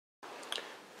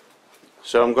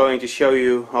So I'm going to show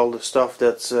you all the stuff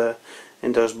that's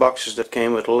in those boxes that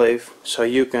came with the lathe, so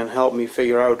you can help me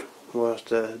figure out what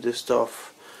this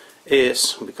stuff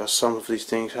is, because some of these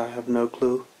things I have no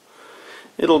clue.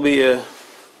 It'll be a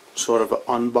sort of an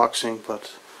unboxing,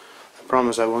 but I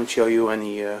promise I won't show you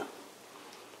any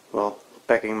well,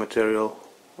 packing material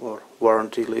or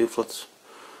warranty leaflets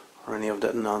or any of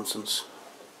that nonsense.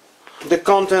 The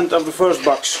content of the first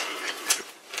box: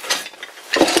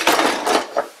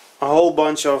 a whole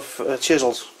bunch of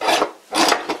chisels,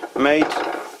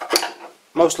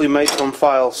 mostly made from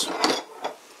files.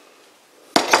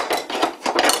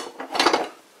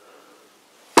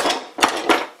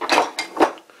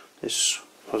 This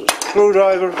was a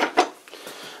screwdriver.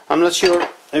 I'm not sure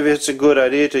if it's a good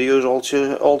idea to use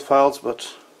old files,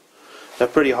 but they're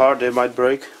pretty hard, they might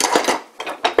break.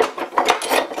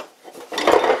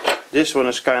 This one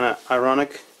is kinda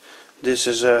ironic. This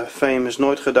is a famous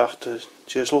nooit gedachte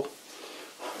chisel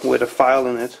with a file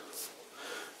in it.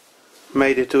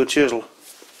 Made it to a chisel.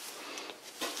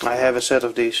 I have a set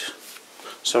of these,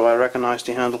 so I recognize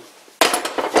the handle.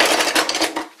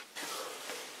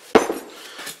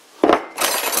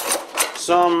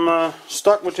 Some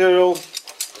stock material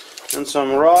and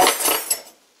some rod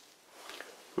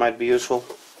might be useful.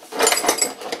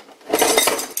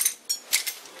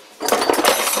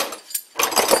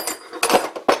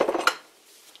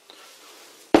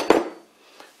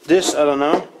 This, I don't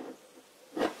know.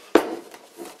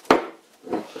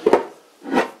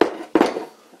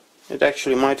 It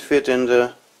actually might fit in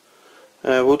the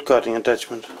wood cutting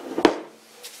attachment.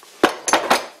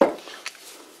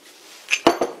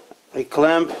 A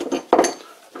clamp,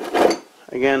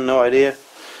 again no idea.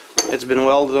 It's been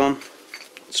welded on,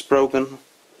 it's broken.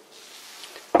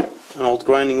 An old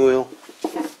grinding wheel.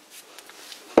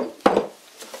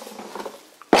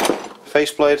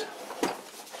 Faceplate.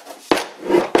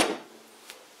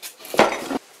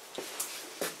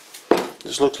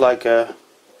 This looks like a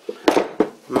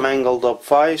mangled up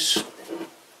vise.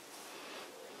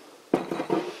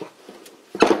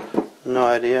 No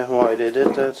idea why they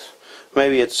did that.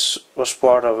 Maybe it was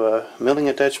part of a milling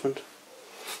attachment.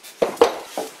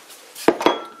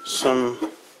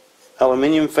 Some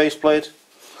aluminium faceplate.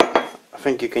 I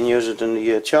think you can use it in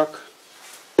the chuck.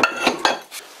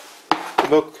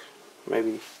 Book.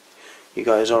 Maybe you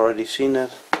guys already seen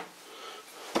that.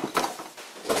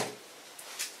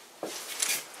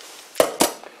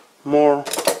 More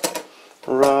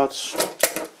rods.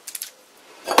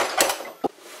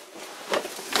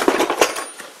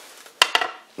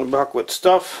 A box with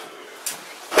stuff.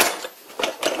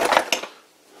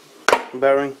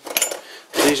 Bearing.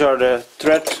 These are the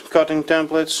thread cutting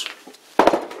templates.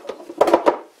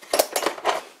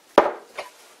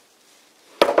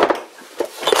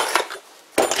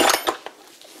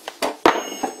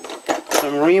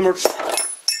 Some reamers,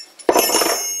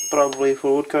 probably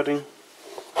for wood cutting.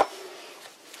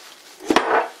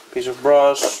 Piece of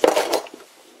brass.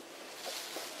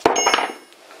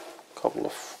 Couple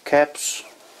of caps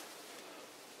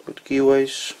with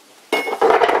keyways.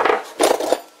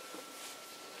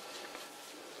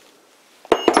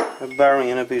 A bearing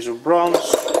and a piece of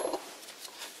bronze.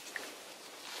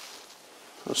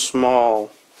 A small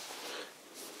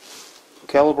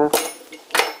caliber.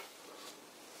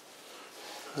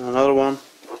 Another one.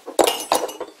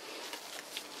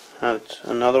 And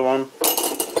another one.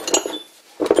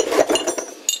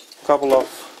 Couple of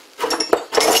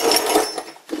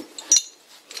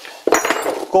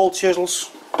cold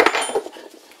chisels,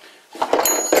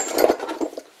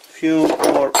 few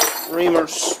more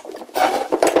reamers,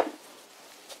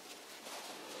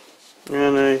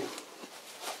 and a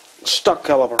stock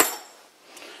caliber.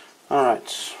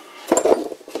 Alright,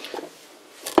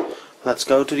 let's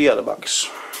go to the other box.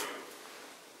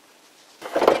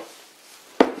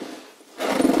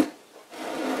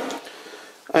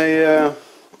 A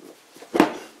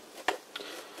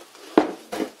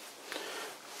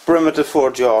primitive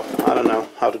 4-jaw, I don't know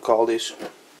how to call these.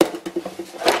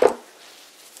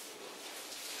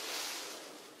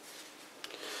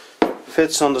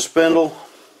 Fits on the spindle,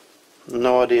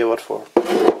 no idea what for.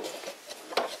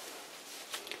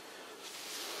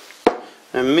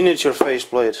 A miniature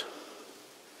faceplate.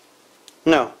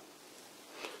 No,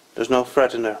 there's no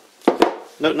thread in there.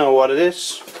 Don't know what it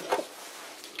is.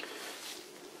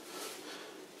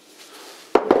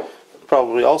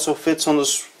 Probably also fits on the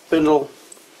spindle.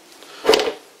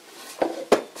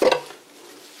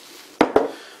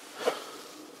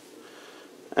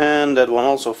 And that one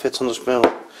also fits on the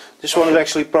spindle. This one is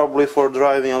actually probably for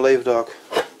driving a lathe dog.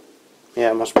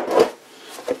 Yeah, it must be.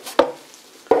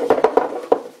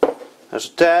 There's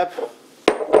a tab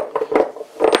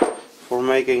for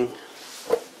making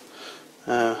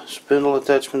spindle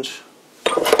attachments.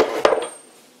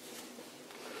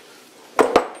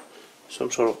 Some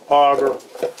sort of arbor.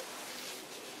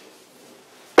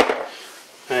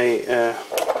 I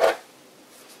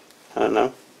don't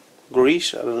know,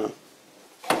 grease, I don't know.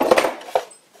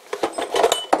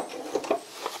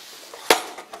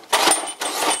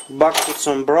 Box with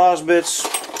some brass bits,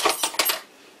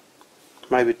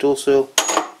 maybe tool steel.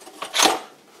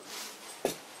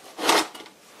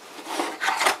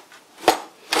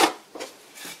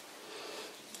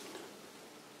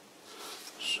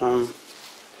 Some,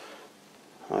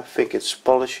 I think it's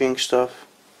polishing stuff.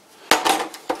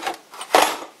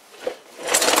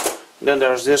 Then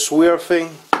there's this weird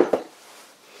thing.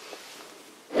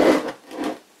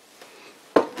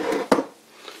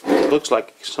 It looks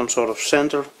like some sort of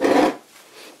center.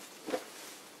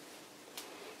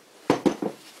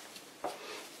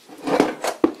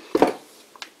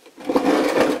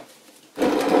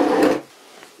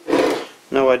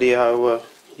 No idea how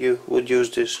you would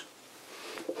use this.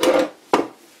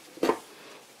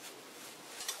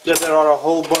 Then there are a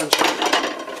whole bunch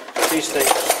of these things.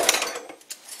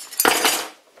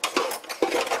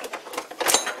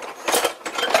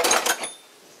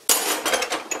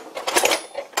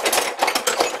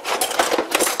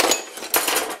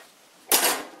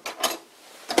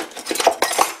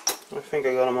 I think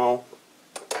I got them all.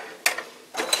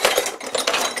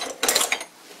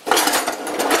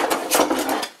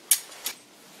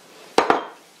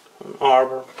 An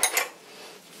arbor.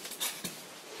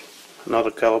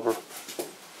 Another caliper.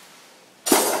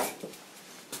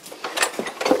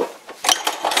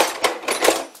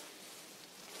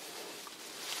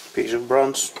 Piece of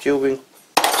bronze tubing.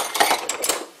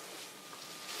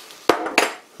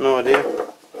 No idea.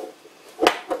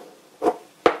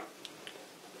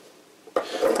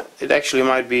 It actually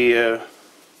might be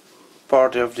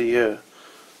part of the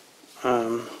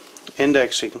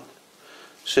indexing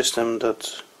system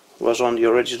that was on the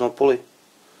original pulley.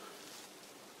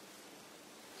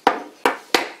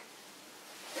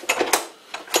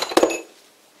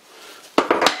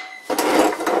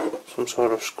 Some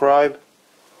sort of scribe.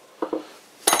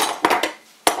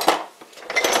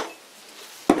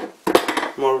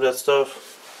 More of that stuff.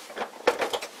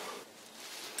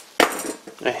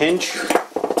 A hinge.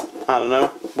 I don't know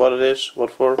what it is,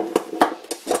 what for.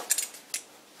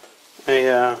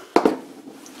 A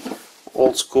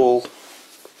old school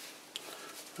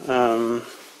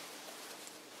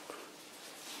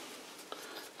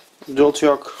dual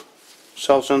chock,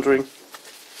 self-centering.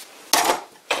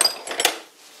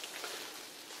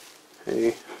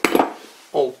 A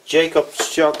old Jacobs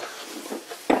chock.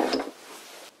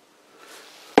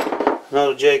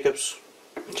 Another Jacobs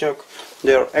chock.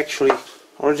 They are actually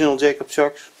original Jacobs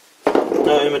chocks.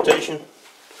 No imitation.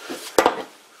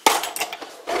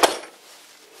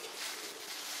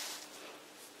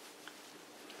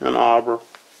 An arbor.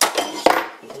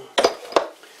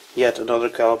 Yet another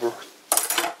caliper.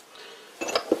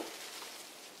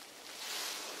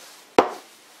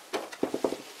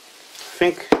 I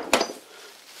think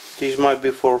these might be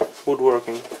for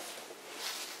woodworking.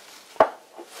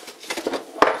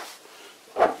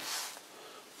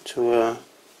 To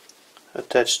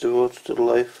attach the wood to the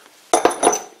lathe.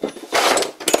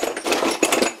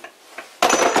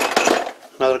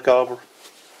 Another caliper.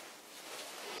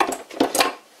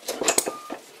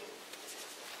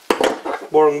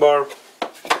 Boring bar.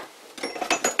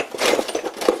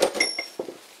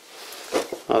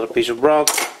 Another piece of rod.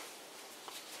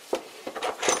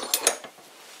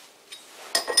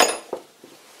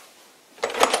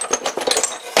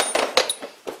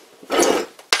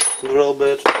 Drill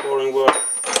bit, boring bar,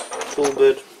 tool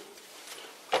bit,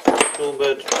 tool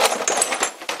bit,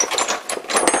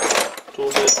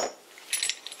 tool bit,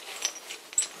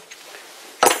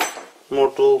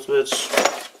 more tool bits,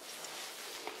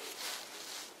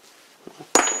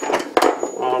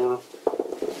 arbor,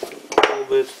 tool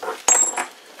bit,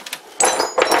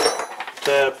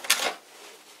 tab,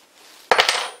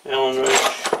 Allen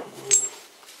wrench,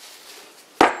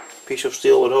 piece of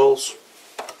steel with holes.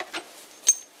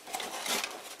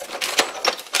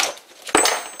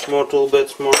 More tool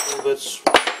bits, more tool bits,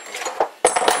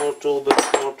 more tool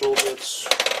bits, more tool bits.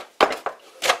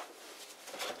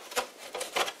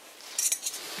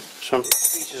 Some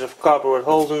pieces of copper with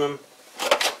holes in them.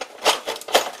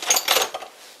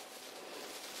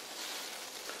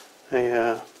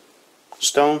 A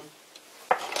stone,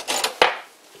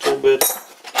 tool bit,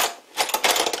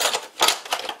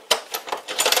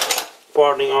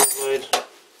 parting arc blade,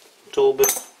 tool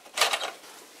bit.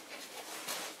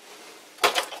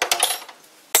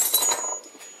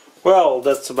 Well,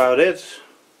 that's about it.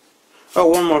 Oh,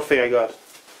 one more thing I got.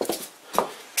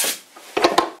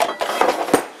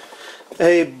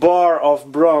 A bar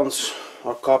of bronze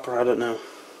or copper, I don't know.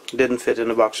 Didn't fit in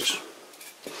the boxes.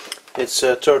 It's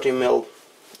 30 mil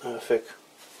thick.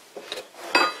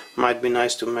 Might be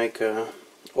nice to make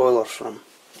oilers from.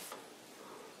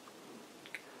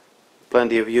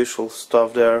 Plenty of useful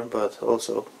stuff there, but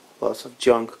also lots of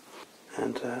junk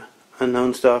and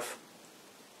unknown stuff.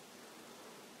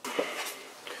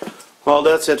 Well,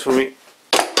 that's it for me.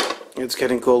 It's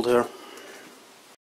getting cold here.